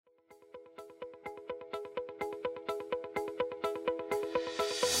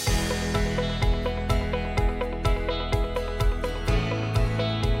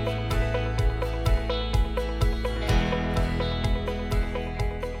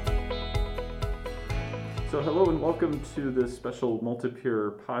So hello and welcome to this special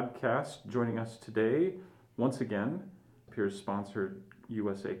Multi-Peer podcast. Joining us today, once again, Peers-sponsored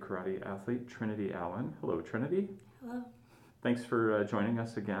USA Karate athlete Trinity Allen. Hello, Trinity. Hello. Thanks for joining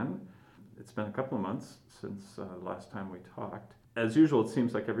us again. It's been a couple of months since the last time we talked. As usual, it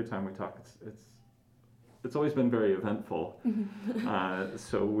seems like every time we talk, it's always been very eventful.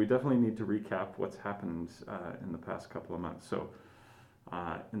 So we definitely need to recap what's happened in the past couple of months. So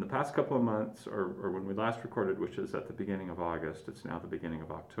in the past couple of months, or when we last recorded, which is at the beginning of August, it's now the beginning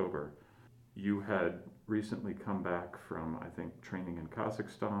of October, you had recently come back from, I think, training in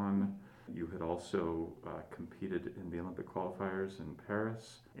Kazakhstan. You had also competed in the Olympic qualifiers in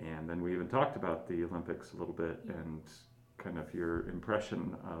Paris. And then we even talked about the Olympics a little bit and kind of your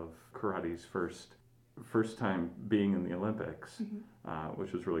impression of karate's first time being in the Olympics,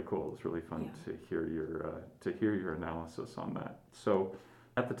 which was really cool. It was really fun to hear your analysis on that. So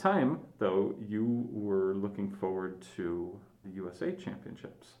at the time, though, you were looking forward to the USA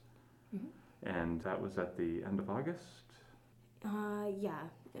Championships. And that was at the end of August?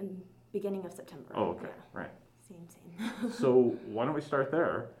 Beginning of September. Oh, okay, right. Same. So why don't we start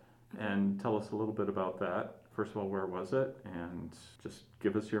there and tell us a little bit about that. First of all, where was it? And just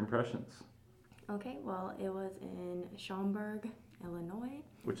give us your impressions. Okay, well, it was in Schaumburg, Illinois.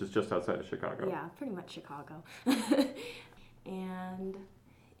 Which is just outside of Chicago. Yeah, pretty much Chicago. And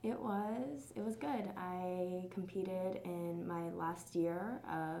it was good. I competed in my last year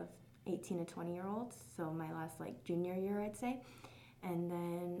of 18 to 20-year-olds, so my last junior year, I'd say. And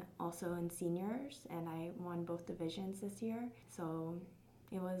then also in seniors, and I won both divisions this year. So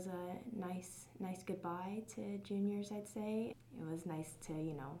it was a nice goodbye to juniors, I'd say. It was nice to,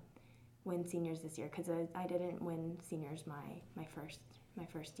 win seniors this year, because I didn't win seniors my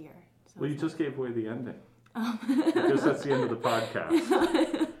first year. So well, you just gave away the ending. Because that's the end of the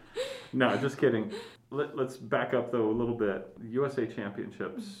podcast. No, just kidding. Let's back up, though, a little bit. USA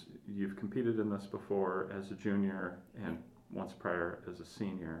Championships, you've competed in this before as a junior and once prior as a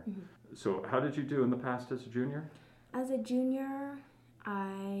senior. So how did you do in the past as a junior? As a junior,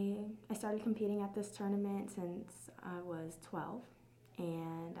 I started competing at this tournament since I was 12.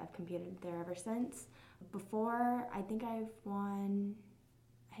 And I've competed there ever since. Before, I think I've won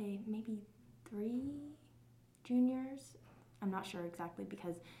maybe 3 juniors. I'm not sure exactly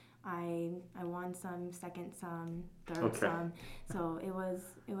because I won some, second some, third some. So it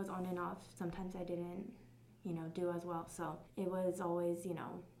was on and off. Sometimes I didn't, do as well. So it was always, it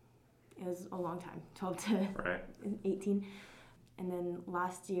was a long time, 12 to 18. And then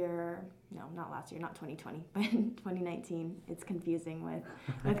last year, not 2020, but 2019, it's confusing with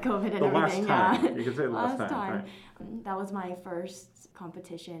COVID and the everything. Last time. You could say last time. Right? That was my first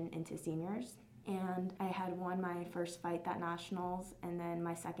competition into seniors. And I had won my first fight at Nationals, and then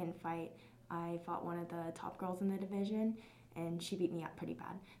my second fight, I fought one of the top girls in the division, and she beat me up pretty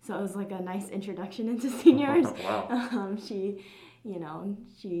bad. So it was like a nice introduction into seniors. Wow. She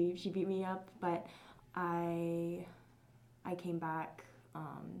beat me up, but I came back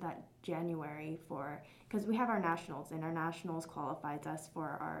that January because we have our nationals, and our nationals qualifies us for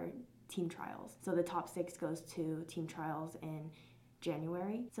our team trials. So the top 6 goes to team trials in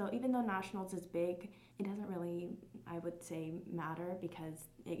January. So even though nationals is big, it doesn't really, I would say, matter because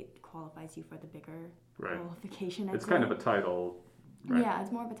it qualifies you for the bigger qualification. It's kind of a title. Right? Yeah,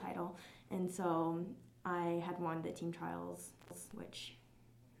 it's more of a title. And so I had won the team trials, which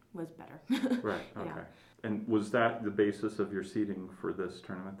was better. Right, okay. Yeah. And was that the basis of your seeding for this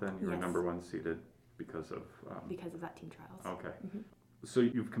tournament then? You were Yes. number 1 seeded because of... because of that team trials. Okay. So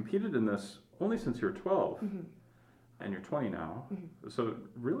you've competed in this only since you were 12, and you're 20 now. So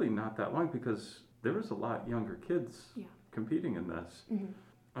really not that long, because there was a lot younger kids competing in this.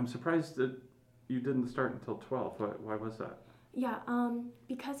 I'm surprised that you didn't start until 12. Why was that? Yeah,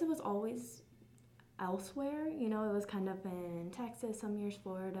 because it was always elsewhere. It was kind of in Texas, some years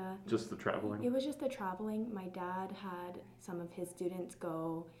Florida. Just the traveling? It was just the traveling. My dad had some of his students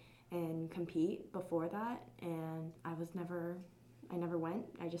go and compete before that, and I never went.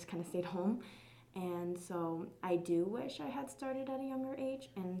 I just kind of stayed home. And so I do wish I had started at a younger age,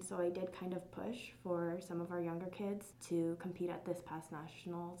 and so I did kind of push for some of our younger kids to compete at this past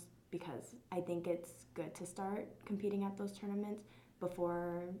nationals, because I think it's good to start competing at those tournaments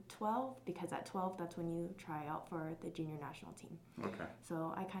before 12, because at 12, that's when you try out for the junior national team. Okay.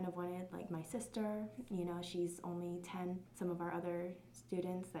 So I kind of wanted, my sister, she's only 10, some of our other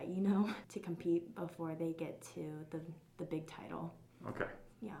students that to compete before they get to the big title. Okay.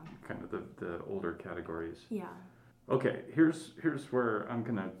 Yeah. Kind of the older categories. Yeah. Okay, here's where I'm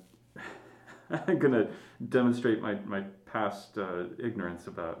gonna demonstrate my past ignorance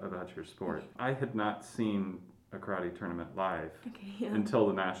about your sport. I had not seen a karate tournament live until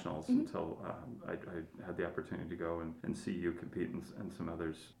the nationals, until I had the opportunity to go and see you compete and some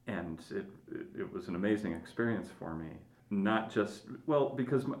others. And it was an amazing experience for me. Not just, well,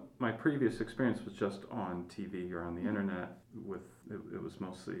 because my previous experience was just on TV or on the internet with, it was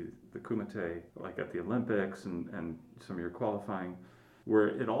mostly the kumite, like at the Olympics and some of your qualifying, where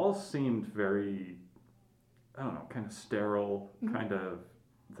it all seemed very, I don't know, kind of sterile, kind of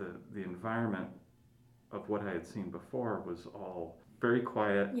the environment of what I had seen before was all very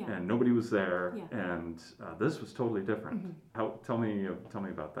quiet and nobody was there, and this was totally different. Tell me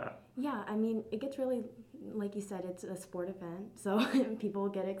about that. Yeah, I mean, it gets really, like you said, it's a sport event, so people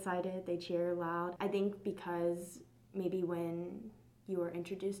get excited, they cheer loud. I think because maybe when you were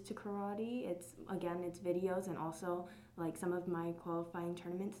introduced to karate, it's videos, and also like some of my qualifying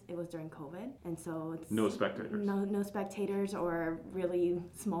tournaments, it was during COVID, and so it's no spectators. No spectators, or really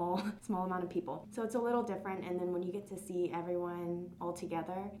small amount of people. So it's a little different, and then when you get to see everyone all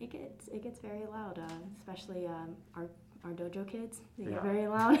together, it gets very loud, especially our dojo kids. They get very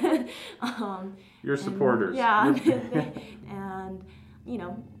loud. Your supporters. And you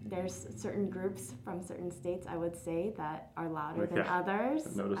know, there's certain groups from certain states, I would say, that are louder than others.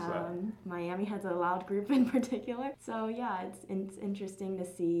 I've noticed that. Miami has a loud group in particular. So yeah, it's interesting to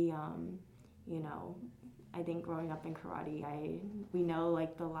see, you know, I think growing up in karate, we know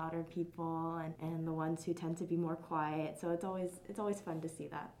like the louder people and the ones who tend to be more quiet. So it's always fun to see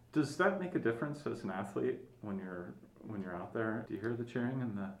that. Does that make a difference as an athlete when you're out there? Do you hear the cheering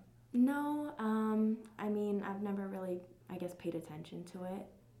and the... No, I mean, I've never really, I guess, paid attention to it.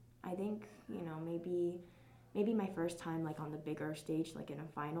 I think, you know, maybe my first time like on the bigger stage, like in a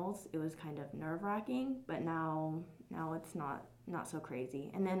finals, it was kind of nerve-wracking, but now it's not so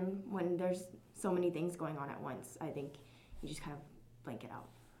crazy. And then when there's so many things going on at once, I think you just kind of blank it out.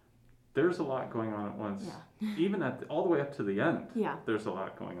 There's a lot going on at once. Even all the way up to the end. There's a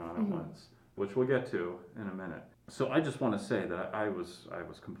lot going on at once, which we'll get to in a minute. So I just want to say that I was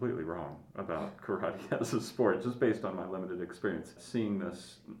completely wrong about karate as a sport, just based on my limited experience. Seeing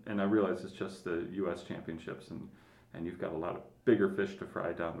this, and I realize it's just the U.S. championships, and you've got a lot of bigger fish to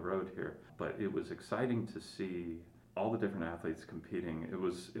fry down the road here. But it was exciting to see all the different athletes competing. It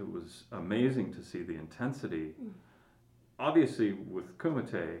was amazing to see the intensity. Obviously with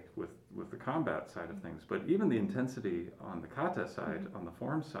kumite, with the combat side of things, but even the intensity on the kata side, on the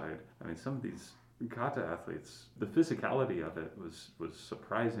form side. I mean, some of these kata athletes, the physicality of it was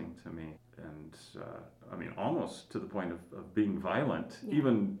surprising to me, and I mean, almost to the point of being violent,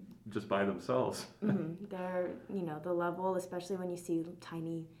 even just by themselves. They're, you know, the level, especially when you see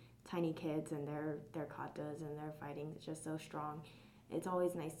tiny kids and their katas and their fighting is just so strong. It's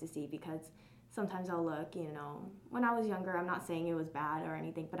always nice to see, because sometimes I'll look, you know, when I was younger, I'm not saying it was bad or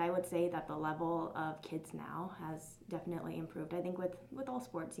anything, but I would say that the level of kids now has definitely improved. I think with all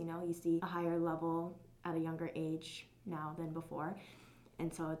sports, you know, you see a higher level at a younger age now than before.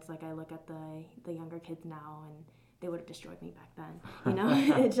 And so it's like I look at the younger kids now, and they would have destroyed me back then. You know,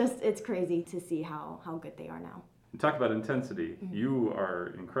 it's crazy to see how good they are now. Talk about intensity. You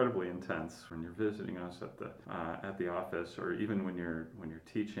are incredibly intense when you're visiting us at the office, or even when you're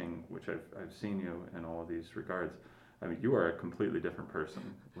teaching, which I've seen you in all of these regards. I mean, you are a completely different person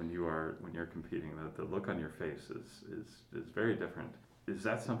when you're competing. The look on your face is very different. Is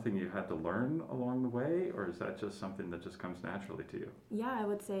that something you had to learn along the way, or is that just something that just comes naturally to you? Yeah, I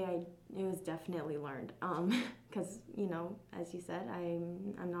would say it was definitely learned. Because you know, as you said,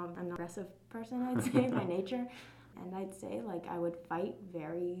 I'm not an aggressive person, I'd say, by nature. And I'd say, like, I would fight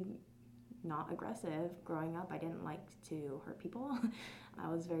very not aggressive. Growing up, I didn't like to hurt people. I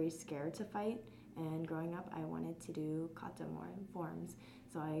was very scared to fight. And growing up, I wanted to do kata more forms.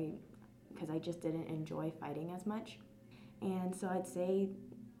 So because I just didn't enjoy fighting as much. And so I'd say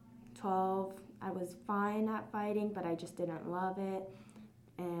 12, I was fine at fighting, but I just didn't love it.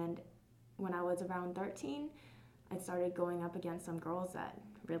 And when I was around 13, I started going up against some girls that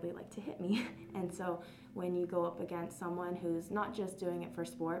really like to hit me. And so when you go up against someone who's not just doing it for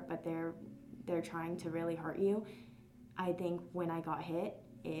sport, but they're trying to really hurt you, I think when I got hit,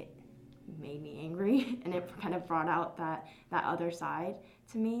 it made me angry, and it kind of brought out that other side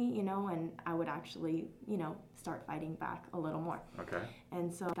to me, you know, and I would actually, you know, start fighting back a little more. Okay.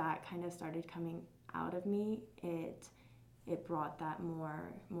 And so that kind of started coming out of me. It brought that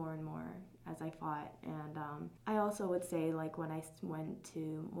more and more as I fought. And I also would say, like, when I went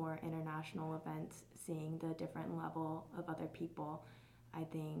to more international events, seeing the different level of other people, I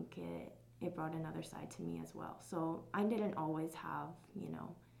think it brought another side to me as well. So I didn't always have, you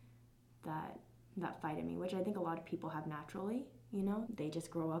know, that that fight in me, which I think a lot of people have naturally. You know, they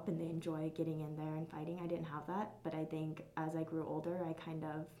just grow up and they enjoy getting in there and fighting. I didn't have that, but I think as I grew older,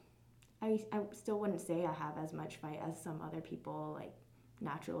 I still wouldn't say I have as much fight as some other people, like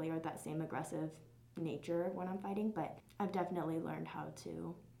naturally, or that same aggressive nature when I'm fighting, but I've definitely learned how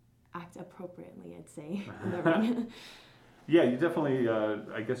to act appropriately, I'd say, in the ring. Yeah, you definitely,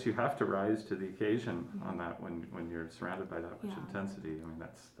 I guess you have to rise to the occasion on that when you're surrounded by that much intensity. I mean,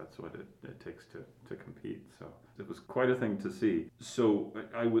 that's what it takes to compete. So it was quite a thing to see. So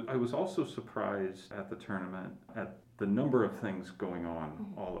I was also surprised at the tournament at the number of things going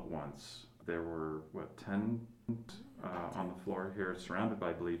on all at once. There were, 10 on the floor here, surrounded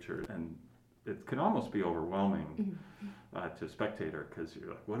by bleachers, and it can almost be overwhelming to a spectator, because you're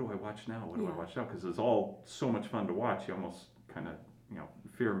like, what do I watch now? What do I watch now? Because it's all so much fun to watch. You almost kind of,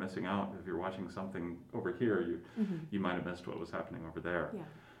 fear missing out. If you're watching something over here, you might have missed what was happening over there.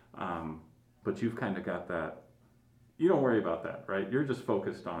 Yeah. But you've kind of got that. You don't worry about that, right? You're just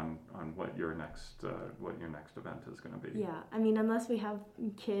focused on what your next event is going to be. Yeah, I mean, unless we have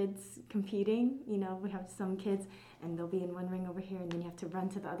kids competing, we have some kids and they'll be in one ring over here, and then you have to run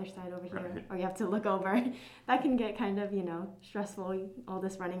to the other side over here, or you have to look over. That can get kind of, stressful, all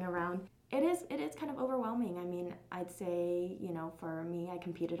this running around. It is kind of overwhelming. I mean, I'd say, for me, I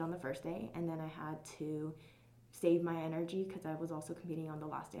competed on the first day, and then I had to save my energy because I was also competing on the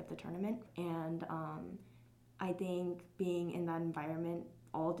last day of the tournament. And I think being in that environment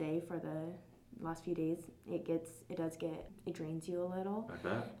all day for the last few days, it drains you a little. I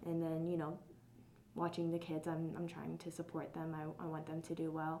bet. And then, watching the kids, I'm trying to support them. I want them to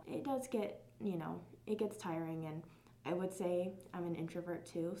do well. It does get, it gets tiring, and I would say I'm an introvert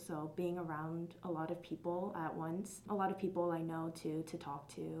too, so being around a lot of people at once, a lot of people I know to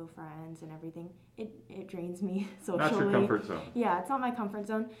talk to, friends and everything, it drains me socially. Not your comfort zone. Yeah, it's not my comfort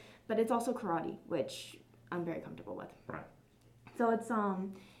zone, but it's also karate, which I'm very comfortable with. Right. So it's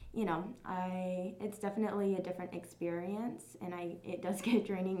it's definitely a different experience, and it does get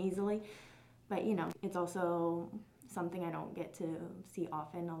draining easily, but it's also something I don't get to see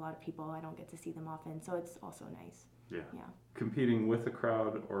often. A lot of people, I don't get to see them often, so it's also nice. Yeah. Yeah. Competing with a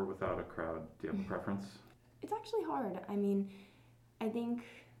crowd or without a crowd, do you have a preference? It's actually hard. I mean, I think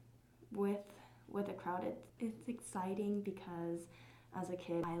with a crowd, it's exciting because as a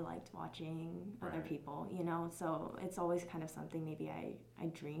kid, I liked watching other people, so it's always kind of something maybe I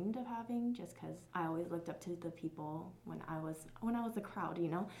dreamed of having, just because I always looked up to the people when I was the crowd,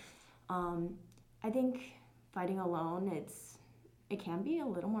 I think fighting alone, it can be a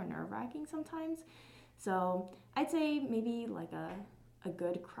little more nerve-wracking sometimes. So I'd say maybe like a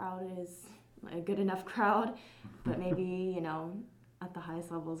good crowd is a good enough crowd, but maybe, at the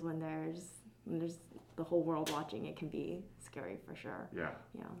highest levels when there's the whole world watching, it can be scary for sure. Yeah.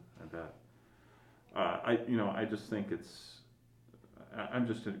 Yeah. I bet. I just think I'm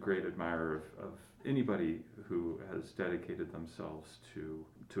just a great admirer of anybody who has dedicated themselves to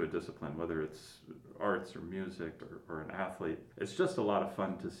a discipline, whether it's arts or music or an athlete. It's just a lot of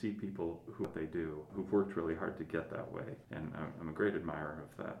fun to see people what they do, who've worked really hard to get that way, and I'm a great admirer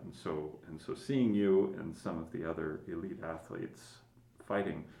of that. And so seeing you and some of the other elite athletes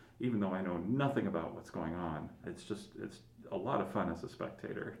fighting, even though I know nothing about what's going on, it's a lot of fun as a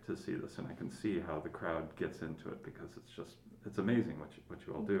spectator to see this, and I can see how the crowd gets into it, because it's amazing what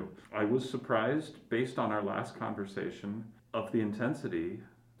you all do. I was surprised, based on our last conversation, of the intensity,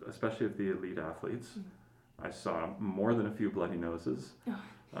 especially of the elite athletes. I saw more than a few bloody noses.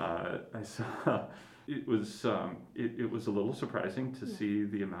 I saw it was a little surprising to see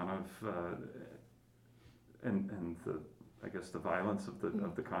the amount of and the violence of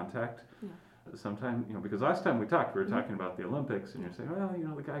the contact. Yeah. Sometimes, because last time we talked, we were talking about the Olympics, and you're saying,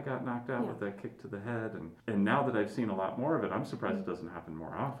 well, the guy got knocked out with that kick to the head, and now that I've seen a lot more of it, I'm surprised it doesn't happen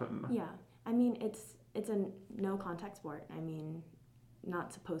more often. Yeah, I mean, it's a no contact sport. I mean,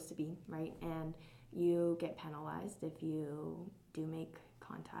 not supposed to be, right? And you get penalized if you do make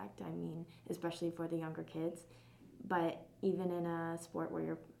contact. I mean, especially for the younger kids. But even in a sport where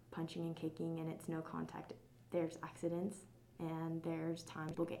you're punching and kicking and it's no contact, there's accidents. And there's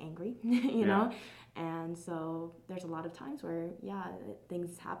times people get angry, know? And so there's a lot of times where,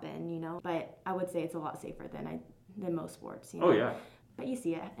 things happen, But I would say it's a lot safer than most sports, Oh, yeah. But you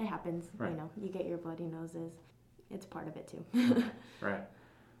see it happens, right. You get your bloody noses. It's part of it, too. Right.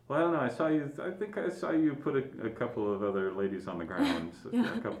 Well, I don't know. I think I saw you put a couple of other ladies on the ground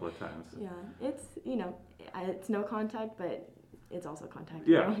a couple of times. Yeah, it's, it's no contact, but it's also contact.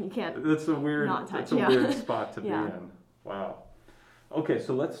 Yeah. You can't That's a weird, not touch. It's a weird spot to be Yeah. in. Wow. Okay,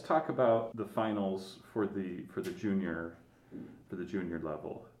 so let's talk about the finals for the junior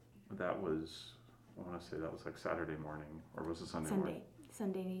level. That was I want to say that was like Saturday morning, or was it Sunday morning?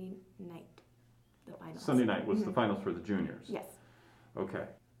 Sunday night, the finals. Sunday night was the finals for the juniors. Yes. Okay.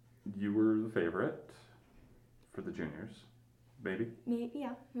 You were the favorite for the juniors, maybe? Maybe,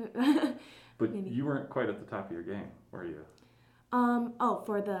 yeah. But maybe. You weren't quite at the top of your game, were you?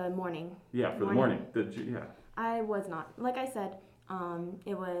 For the morning. Yeah, for the morning. Yeah. I was not. Like I said,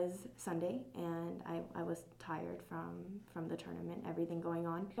 it was Sunday, and I was tired from the tournament, everything going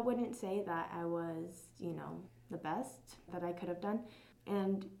on. I wouldn't say that I was, the best that I could have done.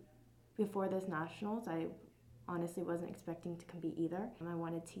 And before this nationals, I honestly wasn't expecting to compete either. I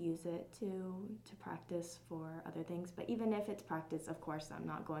wanted to use it to practice for other things. But even if it's practice, of course, I'm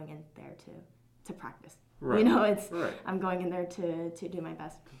not going in there to practice. Right. Right. I'm going in there to do my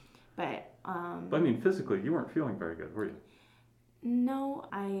best. But I mean, physically, you weren't feeling very good, were you? No,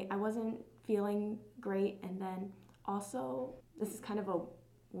 I wasn't feeling great. And then also, this is kind of a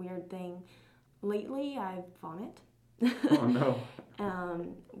weird thing. Lately, I vomit. Oh, no.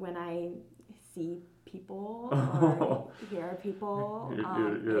 When I see people or hear people.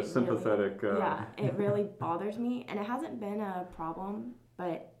 You're sympathetic. Really, yeah, it really bothers me. And it hasn't been a problem,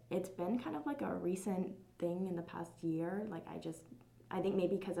 but it's been kind of like a recent thing in the past year. Like I think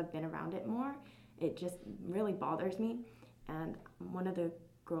maybe because I've been around it more, it just really bothers me. And one of the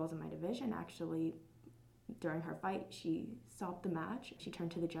girls in my division actually, during her fight, she stopped the match. She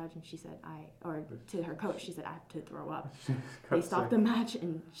turned to the judge and she said, to her coach, she said, I have to throw up. They stopped the match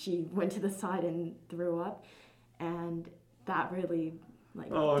and she went to the side and threw up. And that really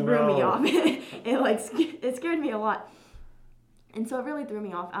threw me off. It scared me a lot. And so it really threw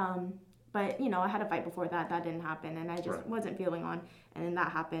me off. But I had a fight before that. That didn't happen, and I just wasn't feeling on. And then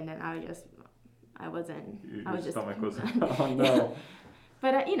that happened, and Your stomach was, oh no.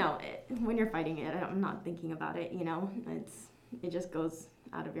 But when you're fighting it, I'm not thinking about it. It just goes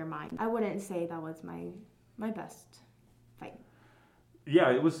out of your mind. I wouldn't say that was my best fight.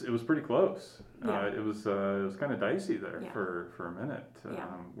 Yeah, it was pretty close. Yeah. It was kind of dicey there for a minute. Yeah.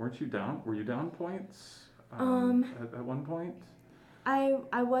 Weren't you down? Were you down points at one point?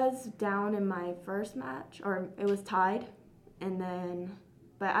 I was down in my first match, or it was tied,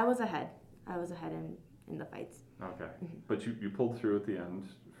 but I was ahead. I was ahead in the fights. Okay, but you pulled through at the end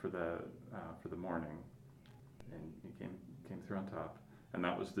for the morning, and you came through on top, and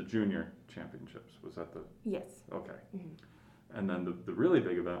that was the junior championships. Was that the? Yes. Okay, and then the really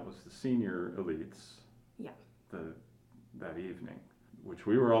big event was the senior elites. Yeah. That evening, which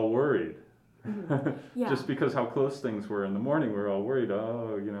we were all worried. Yeah. Just because how close things were in the morning, we were all worried.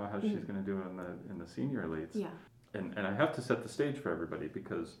 How she's going to do in the senior elites. Yeah. And I have to set the stage for everybody,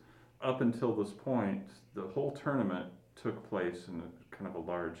 because up until this point, the whole tournament took place in a kind of a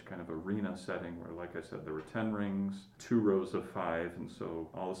large kind of arena setting where, like I said, there were 10 rings, 2 rows of 5, and so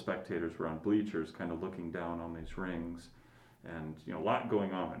all the spectators were on bleachers kind of looking down on these rings, and a lot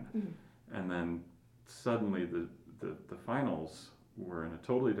going on. And then suddenly the finals were in a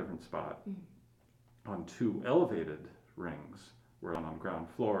totally different spot on 2 elevated rings. We're on ground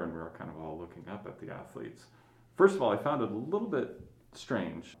floor, and we were kind of all looking up at the athletes. First of all, I found it a little bit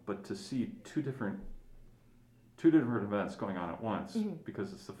strange, but to see two different events going on at once,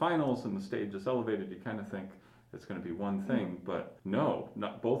 because it's the finals and the stage is elevated, you kind of think it's going to be one thing, but no,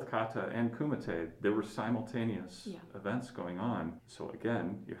 not both kata and kumite. There were simultaneous events going on. So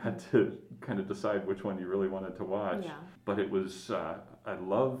again, you had to kind of decide which one you really wanted to watch. Yeah. But it was, I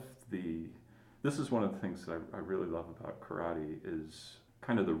love this is one of the things that I really love about karate, is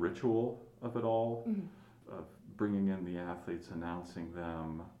kind of the ritual of it all, of bringing in the athletes, announcing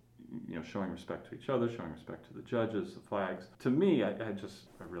them, showing respect to each other, showing respect to the judges, the flags. To me, I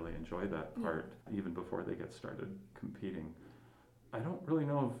really enjoy that part, even before they get started competing. I don't really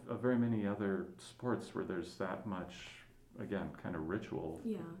know of very many other sports where there's that much, again, kind of ritual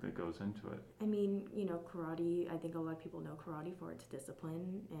that goes into it. I mean, karate, I think a lot of people know karate for its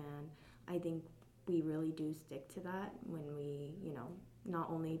discipline, and I think we really do stick to that when we, not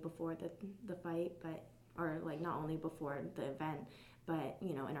only before the fight, not only before the event, but,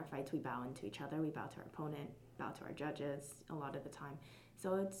 in our fights we bow into each other, we bow to our opponent, bow to our judges a lot of the time.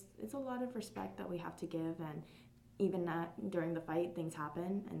 So it's a lot of respect that we have to give, and even during the fight, things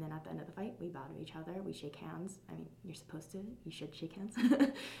happen, and then at the end of the fight, we bow to each other, we shake hands. I mean, you're supposed to, you should shake hands.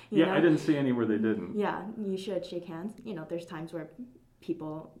 You know? I didn't see any where they didn't. Yeah, you should shake hands. There's times where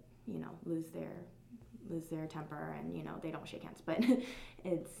people, lose their temper and, they don't shake hands, but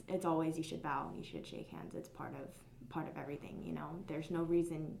it's always, you should bow, you should shake hands. It's part of everything, there's no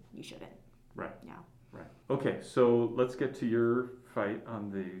reason you shouldn't. Right. Yeah. Right. Okay, so let's get to your fight on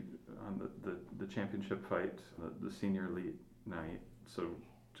the championship fight, the senior elite night. So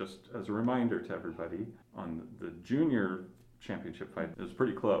just as a reminder to everybody, on the junior championship fight, it was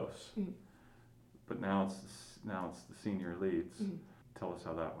pretty close. Mm-hmm. But now it's the senior leads. Mm-hmm. Tell us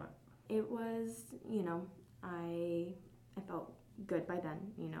how that went. It was, I felt good by then.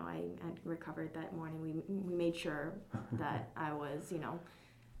 I had recovered that morning. We made sure that I was,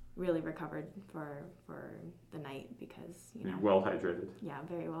 really recovered for the night because, You're well hydrated. Yeah,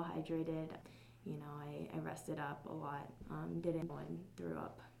 very well hydrated. I rested up a lot. Didn't go and threw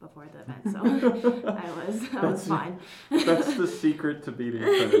up before the event, so I was fine. That's the secret to beating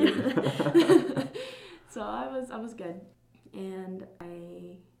Trinity. So I was good, and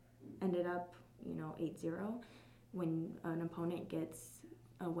I ended up 8-0. When an opponent gets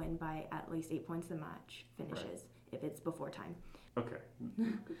a win by at least 8 points, the match finishes. Right. If it's before time. Okay,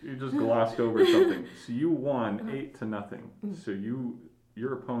 you just glossed over something. So you won 8-0. Mm-hmm. So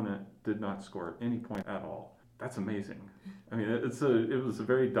your opponent did not score any point at all. That's amazing. I mean, it was a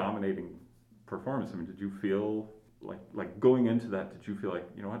very dominating performance. I mean, did you feel like going into that? Did you feel like,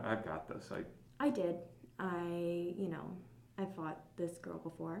 you know what, I've got this? I did. I fought this girl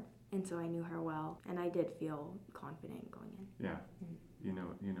before, and so I knew her well, and I did feel confident going in. Yeah, you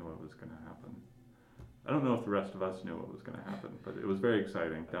know what was going to happen. I don't know if the rest of us knew what was going to happen, but it was very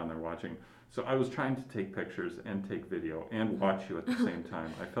exciting down there watching. So I was trying to take pictures and take video and watch you at the same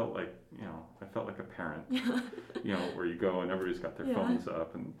time. I felt like a parent, where you go and everybody's got their phones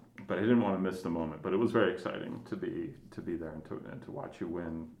up, but I didn't want to miss the moment. But it was very exciting to be there and to watch you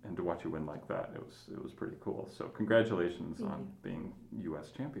win like that. It was pretty cool. So congratulations on being U.S.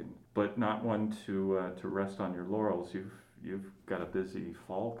 champion, but not one to rest on your laurels. You've got a busy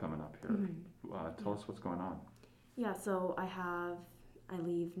fall coming up here. Mm-hmm. Tell us what's going on. Yeah, so I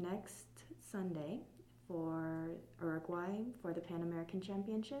leave next Sunday for Uruguay for the Pan American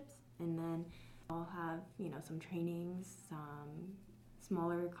Championships, and then I'll have some trainings, some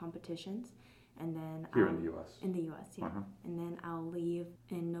smaller competitions, and then here in the U.S. In the U.S., yeah. Uh-huh. And then I'll leave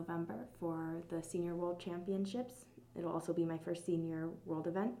in November for the Senior World Championships. It'll also be my first senior world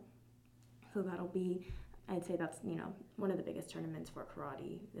event, so that'll be. I'd say that's one of the biggest tournaments for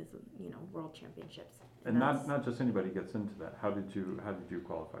karate is World Championships. And not just anybody gets into that. How did you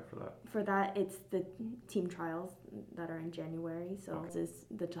qualify for that? For that, it's the team trials that are in January. So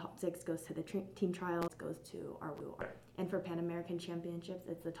the top 6 goes to the team trials, goes to our WU. Okay. And for Pan American Championships,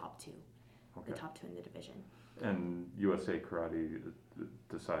 it's the top 2. Okay. The top 2 in the division. And USA Karate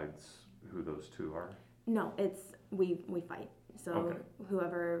decides who those 2 are? No, it's we fight. So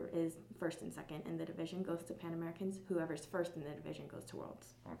whoever is first and second in the division goes to Pan Americans. Whoever's first in the division goes to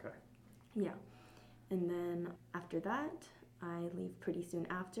Worlds. Okay. Yeah. And then after that, I leave pretty soon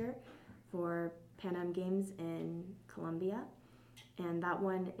after for Pan Am Games in Colombia. And that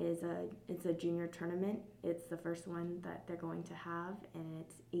one it's a junior tournament. It's the first one that they're going to have, and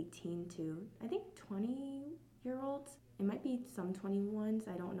it's 18 to, I think, 20-year-olds. It might be some 21s.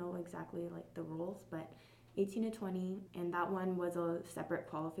 I don't know exactly the rules, but 18 to 20, and that one was a separate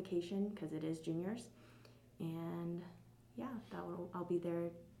qualification because it is juniors. And yeah, I'll be there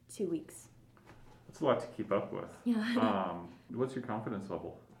 2 weeks. That's a lot to keep up with. Yeah. What's your confidence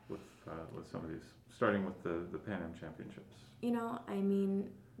level with some of these, starting with the Pan Am Championships? I mean,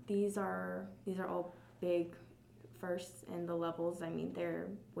 these are all big firsts, and the levels, I mean, they're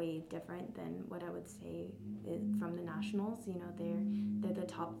way different than what I would say is from the nationals. They're the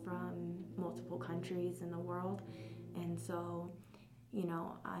top from multiple countries in the world, and so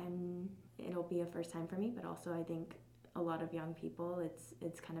it'll be a first time for me, but also I think a lot of young people,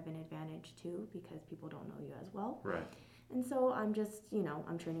 it's kind of an advantage too, because people don't know you as well. Right. And so I'm just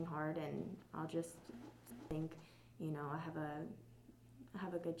I'm training hard, and I'll just think I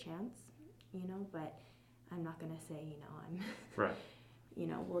have a good chance, but I'm not going to say, I'm, right.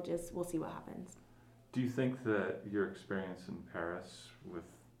 We'll see what happens. Do you think that your experience in Paris with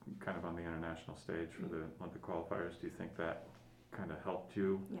kind of on the international stage for the Olympic qualifiers, do you think that kind of helped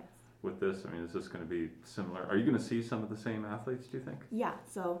you yes. with this? I mean, is this going to be similar? Are you going to see some of the same athletes, do you think? Yeah,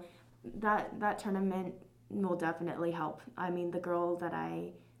 so that tournament will definitely help. I mean,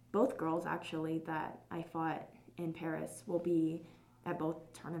 both girls actually that I fought in Paris will be at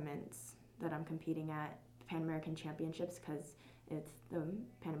both tournaments that I'm competing at. Pan American Championships, because it's the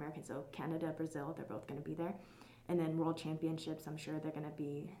Pan American, so Canada, Brazil, they're both going to be there. And then World Championships, I'm sure they're going to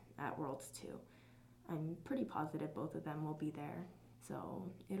be at Worlds too. I'm pretty positive both of them will be there. So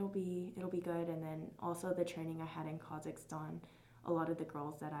it'll be good. And then also the training I had in Kazakhstan, a lot of the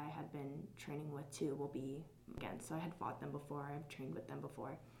girls that I had been training with too will be again. So I had fought them before, I've trained with them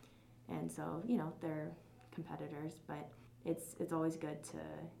before. And so, they're competitors, but it's always good to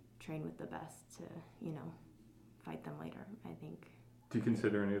train with the best to, fight them later. I think Do you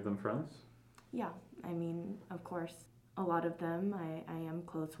consider any of them friends? Yeah, I mean, of course, a lot of them I am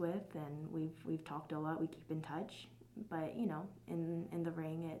close with, and we've talked a lot. We keep in touch, but you know, in the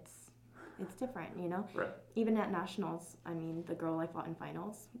ring, it's different. You know, Right. even at nationals, I mean, the girl I fought in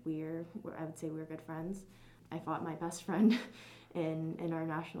finals, we're I would say we're good friends. I fought my best friend in our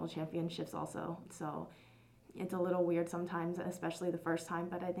national championships also, so. It's a little weird sometimes, especially the first time,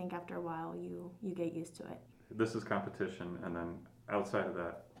 but I think after a while you get used to it. This is competition, and then outside of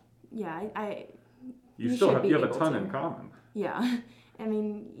that, Yeah, you still should have be you have a able ton to. in common. Yeah, I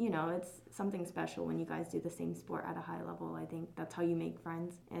mean, you know, it's something special when you guys do the same sport at a high level. I think that's how you make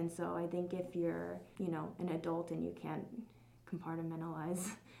friends. And so I think if you're, you know, an adult and you can't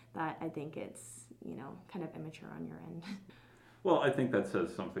compartmentalize that, I think it's, you know, kind of immature on your end. Well, I think that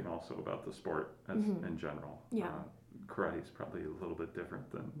says something also about the sport as in general. Yeah. Karate is probably a little bit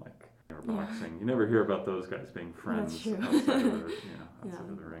different than like or Yeah. boxing. You never hear about those guys being friends That's true. outside of the outside Yeah.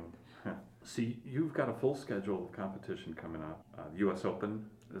 of the ring. See, you've got a full schedule of competition coming up. The U.S. Open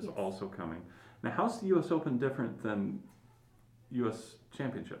is Yes. also coming. Now, how's the U.S. Open different than U.S.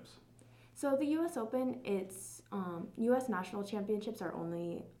 Championships? So the U.S. Open, it's U.S. national championships are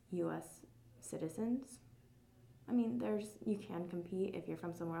only U.S. citizens. I mean, you can compete if you're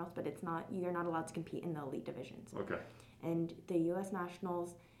from somewhere else, but you're not allowed to compete in the elite divisions. Okay. And the U.S.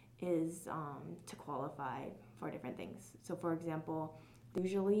 Nationals is to qualify for different things. So, for example,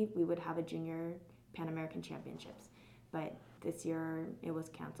 usually we would have a junior Pan American Championships, but this year it was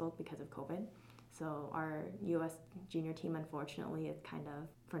canceled because of COVID. So our U.S. junior team, unfortunately, is kind of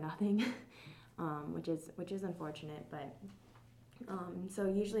for nothing, which is unfortunate. But so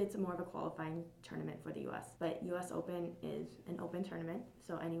usually it's more of a qualifying tournament for the U.S. But U.S. Open is an open tournament,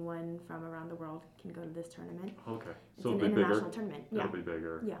 so anyone from around the world can go to this tournament. Okay. It's So an it'll be international bigger. tournament. Yeah. It'll be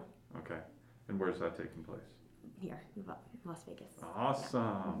bigger. Yeah. Okay. And where's that taking place? Here, Las Vegas.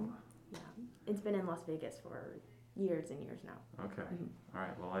 Awesome. Yeah, it's been in Las Vegas for years and years now. Okay. All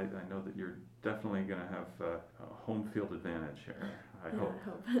right. Well, I know that you're definitely going to have a home field advantage here. I hope.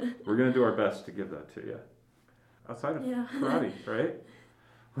 I hope. We're going to do our best to give that to you. Outside of karate, right?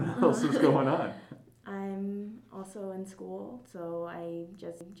 What else is going on? I'm also in school, so I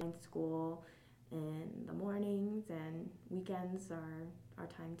just joined school in the mornings, and weekends are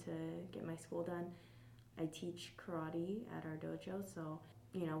time to get my school done. I teach karate at our dojo, so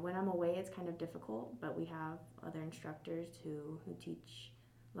you know, when I'm away it's kind of difficult, but we have other instructors who teach.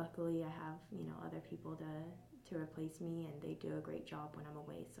 Luckily I have, you know, other people to replace me, and they do a great job when I'm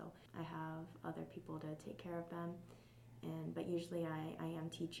away, so I have other people to take care of them. But usually I am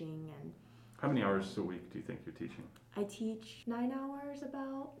teaching. And How many hours a week do you think you're teaching? I teach 9 hours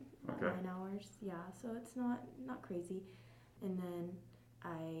about Okay. 9 hours, yeah, so it's not crazy. And then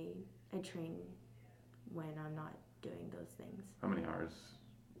I train when I'm not doing those things. How many hours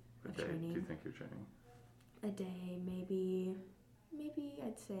a Of day do you training? think you're training? A day, maybe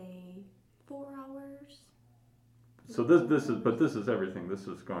I'd say 4 hours. So this is everything. This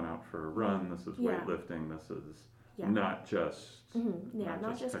is going out for a run. This is Yeah. weightlifting. This is Yeah. not just Yeah,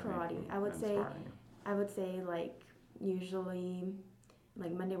 not just technique karate. and I would say like usually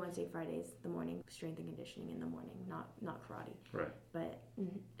like Monday, Wednesday, Fridays, the morning, strength and conditioning in the morning, not karate. Right. But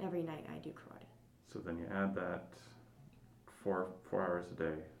every night I do karate. So then you add that 4 hours a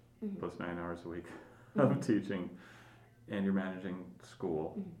day plus 9 hours a week of teaching, and you're managing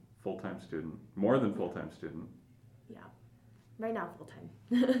school, full-time student, more than full-time student. Yeah, right now full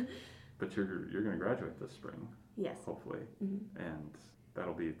time. But you're going to graduate this spring, Yes. hopefully, and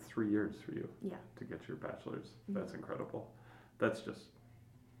that'll be 3 years for you Yeah. to get your bachelor's. That's incredible. That's just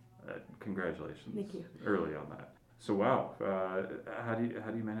congratulations. Thank you. Early on that. So wow, how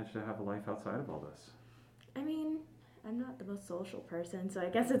do you manage to have a life outside of all this? I mean, I'm not the most social person, so I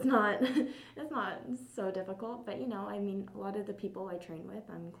guess it's not so difficult. But you know, I mean, a lot of the people I train with,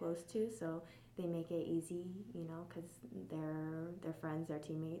 I'm close to, so they make it easy, you know, because they're friends, they're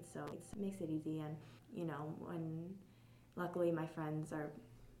teammates, so it makes it easy. And you know, luckily my friends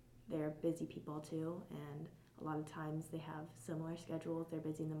they're busy people too, and a lot of times they have similar schedules. They're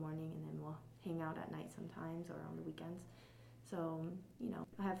busy in the morning, and then we'll hang out at night sometimes or on the weekends. So, you know,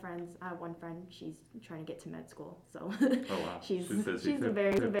 I have friends. I have one friend, she's trying to get to med school, so Oh wow, she's busy too.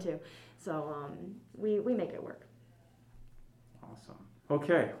 very busy too. So we make it work. Awesome.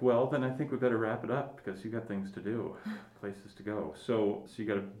 Okay, well then I think we better wrap it up because you got things to do, places to go. So you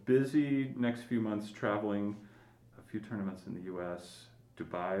got a busy next few months traveling, a few tournaments in the U.S.,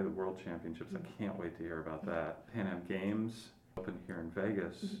 Dubai, the World Championships. I can't wait to hear about that. Pan Am Games open here in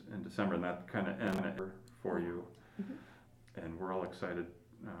Vegas in December, and that kind of ended for you. And we're all excited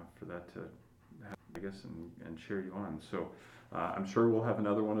for that to I guess, and cheer you on. So I'm sure we'll have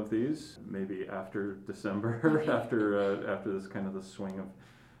another one of these, maybe after December, after this kind of the swing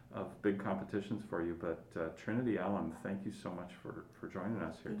of big competitions for you. But Trinity Allen, thank you so much for joining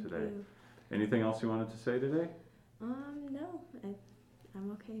us here today. You. Anything else you wanted to say today? No,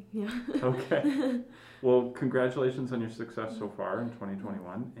 I'm okay. Yeah. Okay. Well, congratulations on your success so far in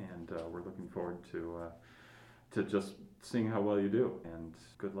 2021, and we're looking forward to just seeing how well you do. And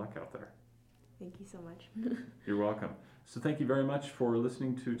good luck out there. Thank you so much. You're welcome. So thank you very much for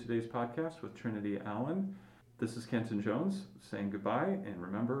listening to today's podcast with Trinity Allen. This is Kenton Jones saying goodbye, and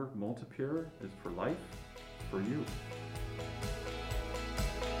remember, Multipure is for life, for you.